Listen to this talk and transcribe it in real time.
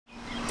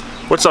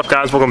What's up,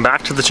 guys? Welcome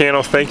back to the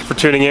channel. Thank you for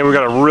tuning in. We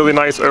got a really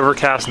nice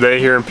overcast day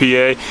here in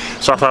PA,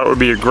 so I thought it would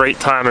be a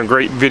great time and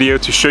great video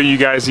to show you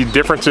guys the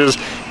differences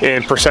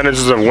in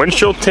percentages of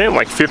windshield tint,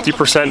 like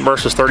 50%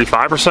 versus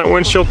 35%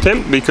 windshield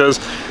tint, because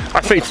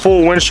I think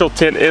full windshield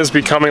tint is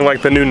becoming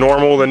like the new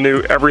normal, the new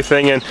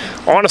everything. And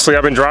honestly,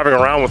 I've been driving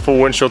around with full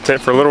windshield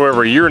tint for a little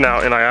over a year now,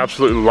 and I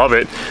absolutely love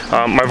it.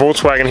 My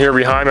Volkswagen here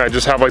behind me, I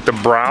just have like the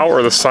brow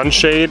or the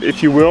sunshade,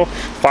 if you will,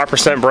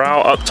 5%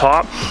 brow up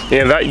top,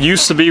 and that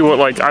used to be what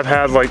like I've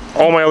had like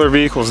all my other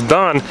vehicles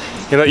done,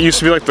 and that used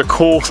to be like the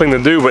cool thing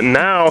to do. But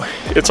now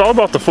it's all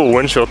about the full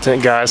windshield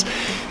tint, guys,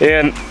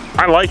 and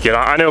I like it.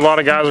 I know a lot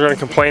of guys are going to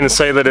complain and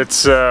say that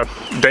it's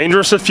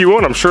dangerous if you will,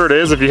 and I'm sure it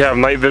is if you have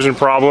night vision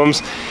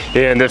problems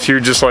and if you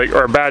just like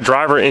are a bad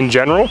driver in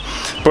general.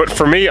 But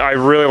for me, I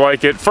really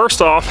like it.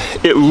 First off,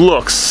 it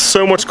looks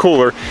so much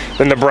cooler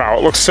than the brow.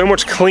 It looks so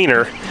much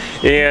cleaner,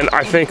 and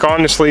I think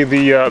honestly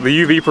the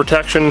UV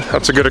protection,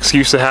 that's a good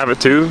excuse to have it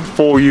too,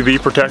 full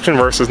UV protection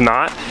versus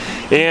not.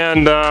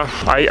 And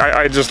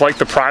I just like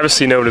the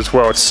privacy note as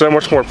well. It's so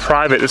much more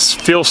private. It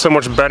feels so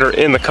much better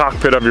in the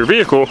cockpit of your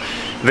vehicle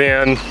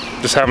than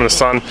just having the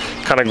sun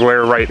kind of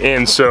glare right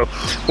in. So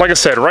like I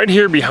said, right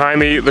here behind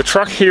me, the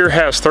truck here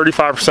has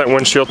 35%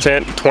 windshield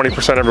tint,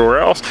 20% everywhere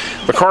else.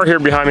 The car here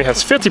behind me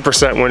has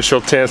 50%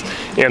 windshield tint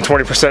and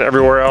 20%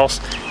 everywhere else.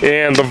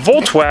 And the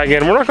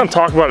Volkswagen, we're not going to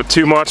talk about it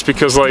too much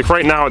because like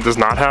right now it does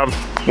not have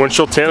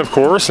windshield tint, of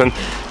course, and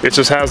it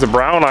just has the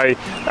brown. I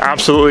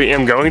absolutely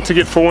am going to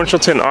get full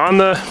windshield tint on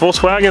the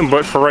Volkswagen,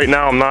 but for right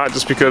now I'm not,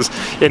 just because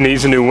it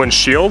needs a new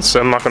windshield, so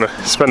I'm not going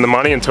to spend the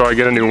money until I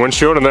get a new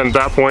windshield, and then at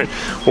that point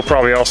we'll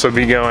probably also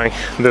be going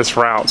this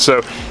route.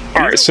 So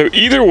alright, so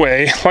either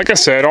way, like I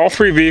said, all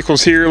three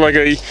vehicles here, like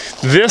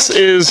this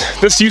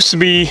used to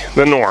be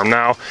the norm.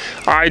 Now,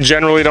 I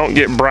generally don't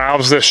get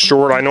brows this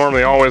short. I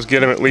normally always get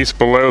them at least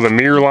below the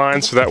mirror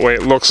line, so that way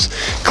it looks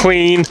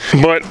clean.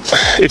 But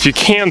if you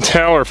can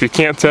tell, or if you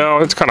can't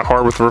tell, it's kind of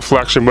hard with the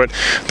reflection, but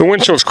the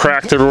windshield's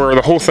cracked everywhere.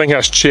 The whole thing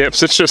has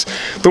chips. It's just,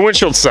 the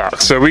windshield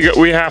sucks. So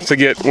we have to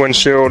get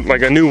windshield,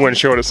 like a new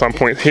windshield at some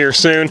point here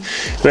soon.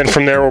 Then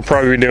from there, we'll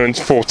probably be doing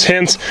full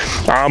tint.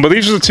 But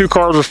these are the two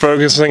cars we're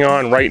focusing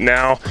on right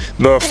now.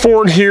 The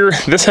Ford here,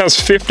 this has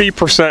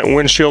 50%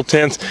 windshield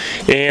tint,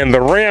 and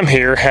the Ram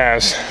here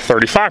has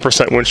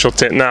 35% windshield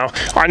tint. Now,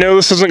 I know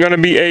this isn't going to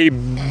be a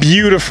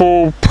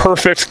beautiful,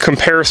 perfect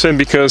comparison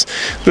because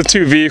the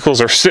two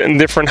vehicles are sitting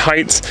different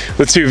heights.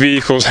 The two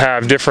vehicles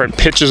have different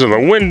pitches of the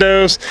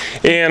windows,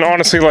 and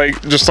honestly,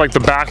 like just like the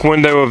back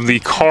window of the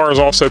car is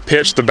also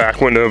pitched, the back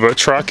window of a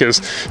truck is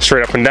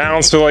straight up and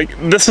down. So like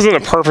this isn't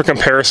a perfect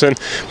comparison,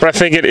 but I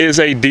think it is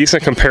a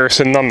decent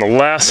comparison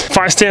nonetheless. If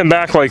I stand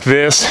back like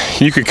this,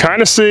 you could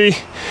kind of see,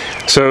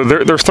 so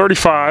there's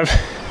 35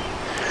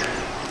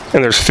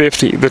 and there's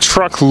 50. The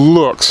truck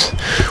looks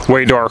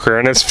way darker,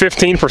 and it's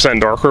 15%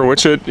 darker,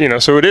 which it, you know,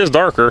 so it is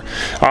darker.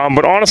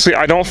 But honestly,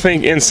 I don't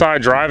think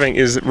inside driving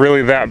is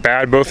really that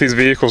bad. Both these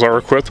vehicles are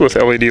equipped with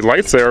LED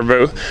lights. They are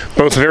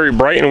both very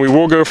bright, and we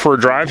will go for a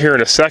drive here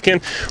in a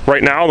second.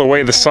 Right now, the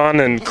way the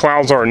sun and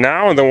clouds are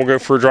now, and then we'll go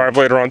for a drive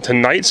later on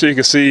tonight so you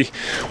can see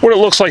what it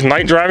looks like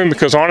night driving,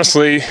 because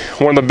honestly,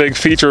 one of the big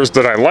features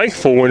that I like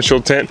full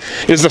windshield tint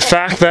is the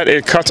fact that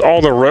it cuts all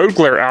the road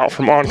glare out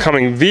from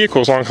oncoming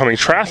vehicles, oncoming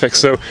traffic.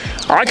 So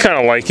I kind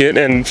of like it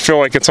and feel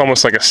like it's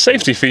almost like a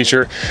safety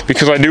feature,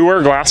 because I do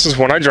wear glasses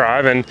when I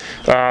drive, and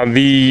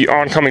the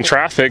oncoming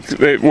traffic,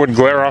 it would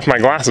glare off my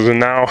glasses, and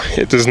now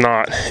it does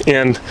not.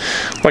 And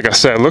like I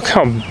said, look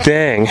how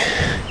dang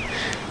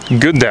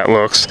good that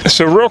looks.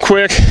 So real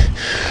quick,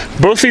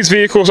 both these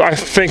vehicles I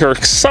think are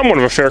somewhat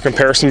of a fair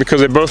comparison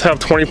because they both have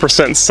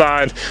 20%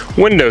 side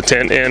window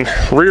tint and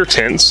rear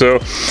tint. So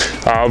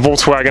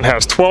Volkswagen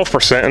has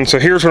 12%, and so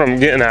here's what I'm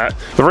getting at.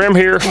 The Ram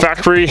here,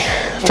 factory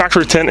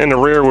tint in the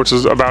rear, which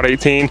is about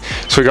 18,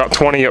 so we got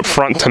 20 up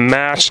front to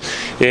match.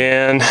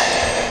 And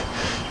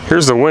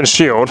here's the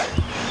windshield.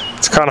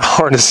 It's kind of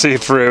hard to see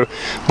through,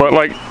 but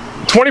like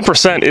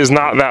 20% is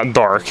not that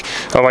dark.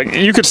 Like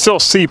you could still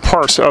see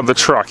parts of the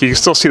truck. You can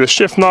still see the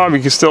shift knob.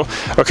 You can still,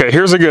 okay,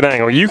 here's a good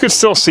angle. You could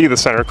still see the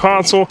center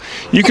console.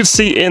 You could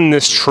see in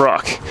this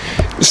truck.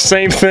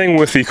 Same thing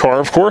with the car,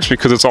 of course,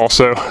 because it's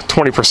also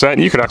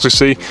 20%. You could actually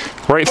see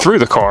right through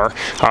the car.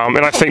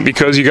 And I think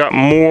because you got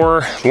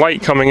more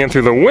light coming in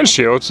through the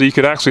windshield, so you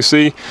could actually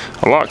see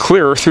a lot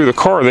clearer through the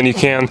car than you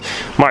can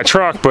my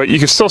truck, but you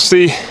can still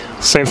see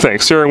same thing,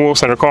 steering wheel,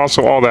 center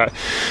console, all that.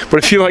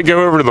 But if you like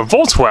go over to the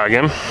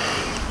Volkswagen,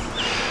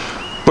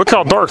 look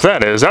how dark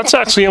that is. That's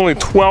actually only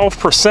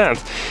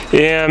 12%,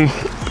 and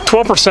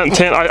 12%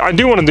 tint. I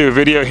do want to do a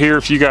video here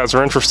if you guys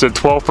are interested,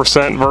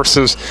 12%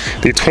 versus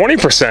the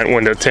 20%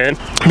 window tint,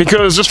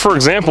 because just for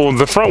example,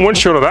 the front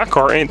windshield of that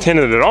car ain't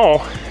tinted at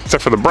all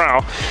except for the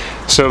brow.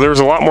 So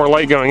there's a lot more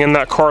light going in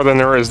that car than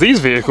there is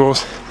these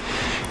vehicles,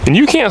 and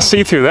you can't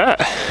see through that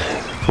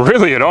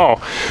really at all,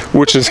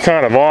 which is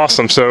kind of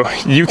awesome. So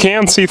you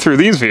can see through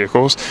these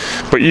vehicles,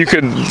 but you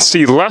could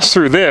see less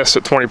through this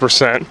at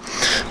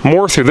 20%,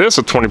 more through this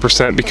at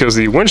 20% because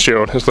the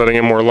windshield is letting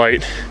in more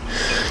light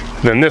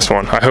than this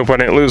one. I hope I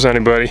didn't lose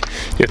anybody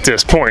at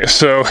this point.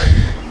 So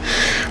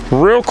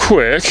real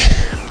quick,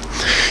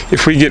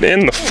 if we get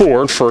in the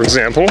Ford, for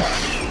example,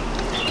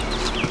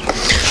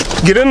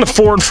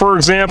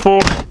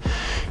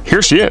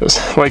 here she is.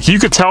 Like, you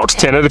could tell it's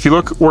tinted if you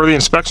look where the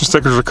inspection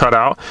stickers are cut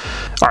out.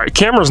 All right,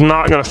 camera's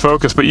not gonna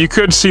focus, but you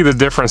could see the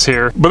difference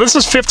here. But this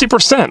is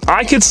 50%.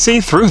 I could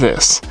see through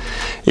this.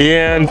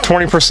 And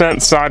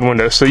 20% side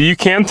window. So you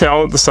can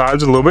tell that the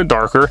side's a little bit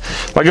darker.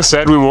 Like I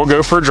said, we will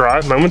go for a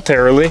drive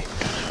momentarily.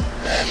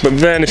 But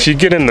then if you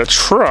get in the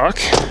truck,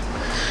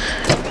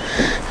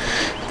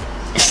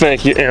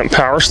 thank you, amp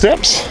power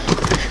steps.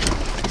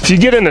 If you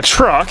get in the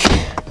truck,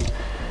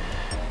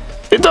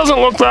 it doesn't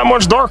look that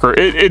much darker.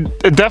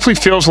 It definitely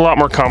feels a lot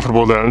more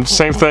comfortable though.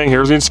 Same thing,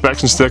 here's the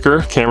inspection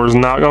sticker. Camera's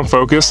not gonna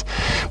focus,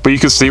 but you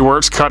can see where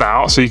it's cut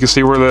out, so you can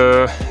see where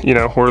the, you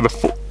know, where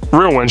the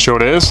real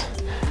windshield is.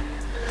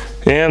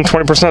 And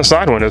 20%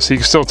 side window, so you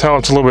can still tell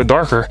it's a little bit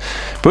darker.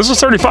 But this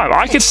is 35.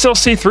 I could still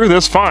see through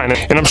this fine,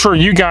 and I'm sure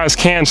you guys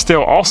can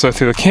still also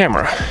through the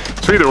camera.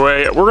 So either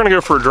way, we're gonna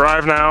go for a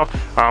drive now.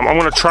 I'm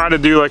gonna try to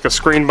do like a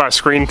screen by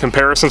screen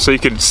comparison so you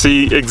could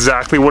see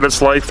exactly what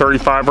it's like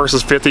 35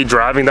 versus 50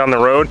 driving down the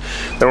road.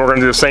 Then we're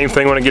gonna do the same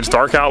thing when it gets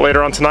dark out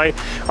later on tonight.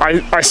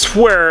 I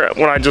swear,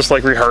 when I just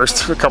like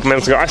rehearsed a couple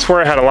minutes ago, I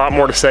swear I had a lot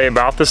more to say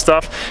about this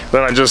stuff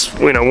than I just,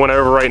 you know, went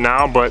over right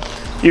now. But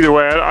either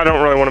way, I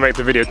don't really want to make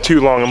the video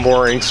too long and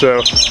boring,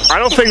 so I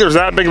don't think there's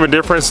that big of a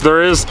difference.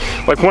 There is,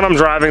 like when I'm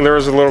driving, there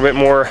is a little bit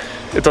more,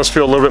 it does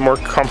feel a little bit more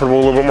comfortable,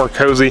 a little bit more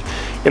cozy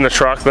in the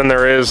truck than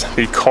there is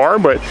the car,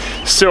 but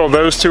still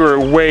those two are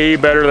way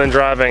better than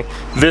driving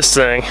this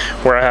thing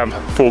where I have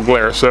full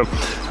glare. So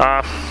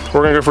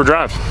we're gonna go for a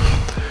drive.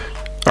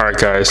 All right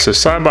guys, so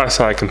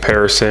side-by-side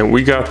comparison,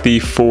 we got the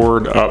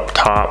Ford up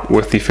top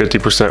with the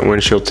 50%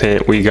 windshield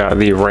tint. We got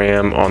the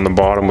Ram on the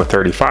bottom with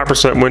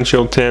 35%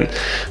 windshield tint.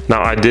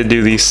 Now I did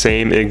do the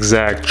same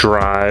exact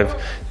drive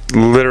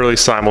literally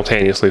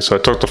simultaneously. So I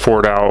took the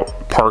Ford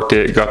out, parked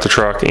it, got the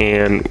truck,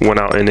 and went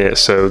out in it.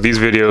 So these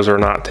videos are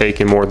not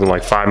taking more than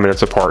like 5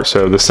 minutes apart.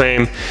 So the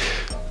same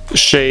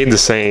shade, the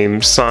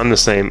same sun, the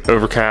same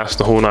overcast,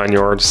 the whole 9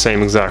 yards,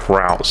 same exact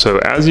route. So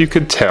as you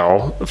could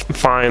tell,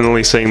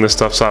 finally seeing this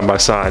stuff side by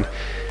side,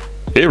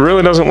 it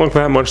really doesn't look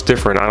that much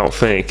different, I don't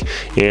think.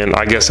 And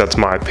I guess that's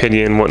my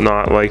opinion,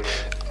 whatnot. Like,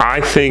 I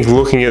think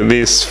looking at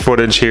this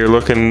footage here,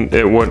 looking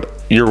at what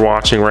you're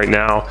watching right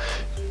now,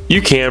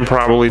 you can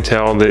probably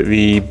tell that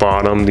the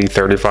bottom, the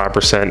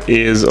 35%,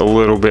 is a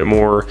little bit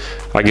more,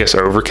 I guess,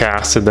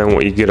 overcasted than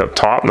what you get up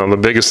top. Now, the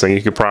biggest thing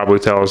you could probably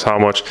tell is how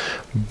much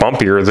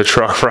bumpier the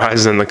truck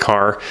rides than the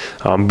car.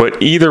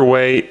 But either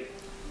way,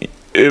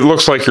 it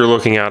looks like you're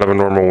looking out of a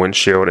normal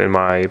windshield, in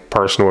my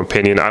personal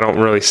opinion. I don't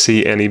really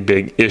see any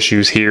big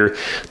issues here.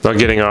 Not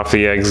getting off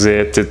the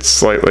exit,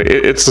 it's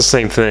the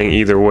same thing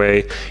either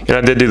way. And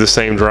I did do the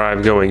same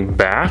drive going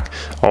back,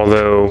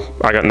 although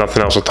I got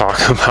nothing else to talk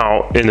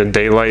about in the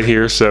daylight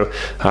here. So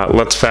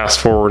let's fast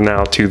forward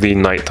now to the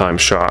nighttime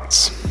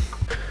shots.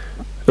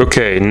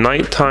 Okay,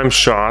 nighttime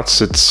shots,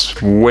 it's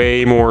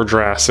way more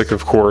drastic,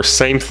 of course.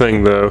 Same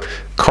thing though.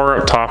 Car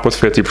up top with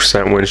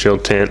 50%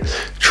 windshield tint,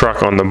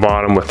 truck on the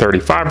bottom with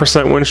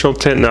 35% windshield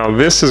tint. Now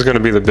this is going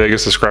to be the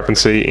biggest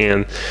discrepancy,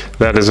 and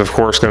that is of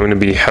course going to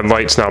be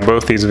headlights. Now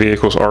both these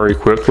vehicles are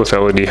equipped with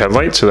LED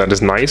headlights, so that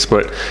is nice,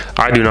 but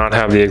I do not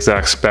have the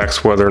exact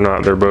specs, whether or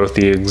not they're both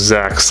the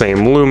exact same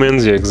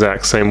lumens, the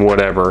exact same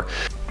whatever.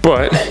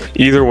 But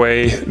either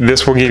way,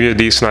 this will give you a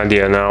decent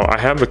idea. Now, I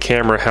have the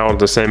camera held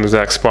the same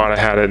exact spot I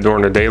had it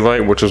during the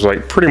daylight, which was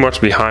like pretty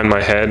much behind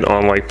my head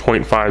on like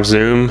 0.5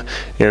 zoom,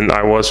 and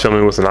I was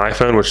filming with an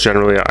iPhone, which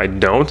generally I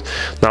don't.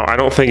 Now, I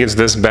don't think it's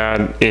this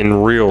bad in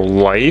real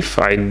life.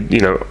 You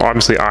know,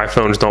 obviously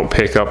iPhones don't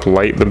pick up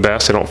light the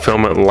best. They don't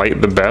film at light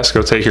the best.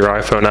 Go take your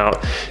iPhone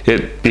out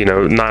at, you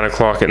know, 9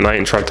 o'clock at night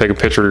and try to take a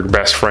picture of your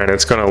best friend.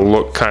 It's gonna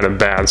look kind of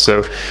bad.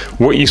 So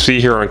what you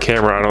see here on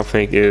camera, I don't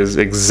think is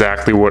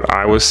exactly what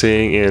I was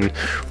seeing in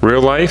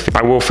real life.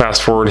 I will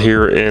fast forward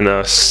here in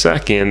a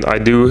second. I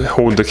do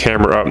hold the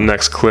camera up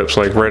next clips,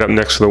 like right up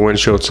next to the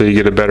windshield, so you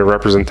get a better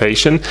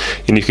representation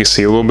and you can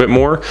see a little bit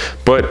more.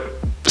 But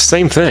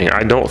same thing,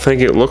 I don't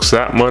think it looks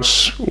that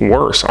much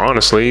worse,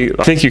 honestly.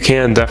 I think you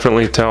can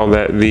definitely tell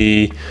that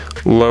the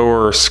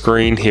lower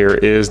screen here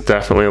is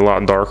definitely a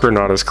lot darker,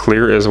 not as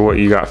clear as what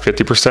you got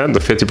 50%. The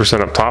 50%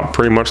 up top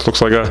pretty much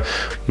looks like a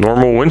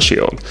normal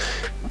windshield.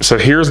 So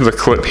here's the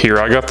clip here.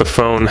 I got the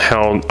phone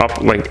held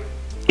up like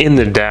in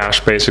the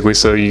dash basically,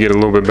 so you get a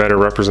little bit better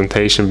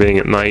representation being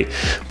at night.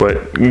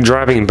 But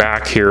driving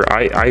back here,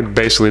 I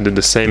basically did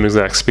the same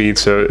exact speed,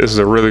 so this is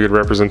a really good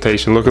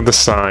representation. Look at the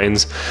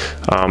signs,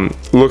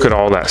 look at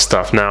all that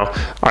stuff. Now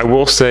I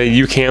will say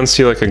you can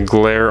see like a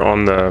glare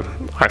on the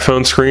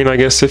iPhone screen, I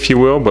guess, if you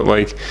will, but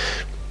like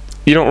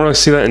you don't really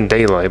see that in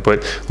daylight,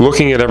 but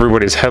looking at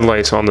everybody's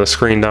headlights on the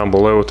screen down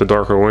below with the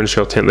darker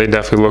windshield tint, they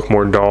definitely look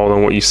more dull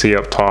than what you see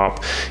up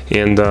top.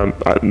 And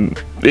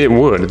it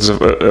would,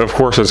 of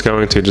course it's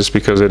going to, just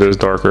because it is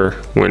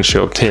darker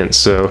windshield tint.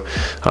 So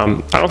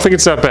I don't think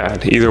it's that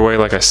bad either way,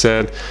 like I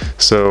said.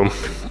 So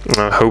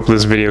I hope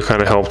this video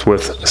kind of helped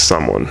with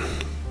someone.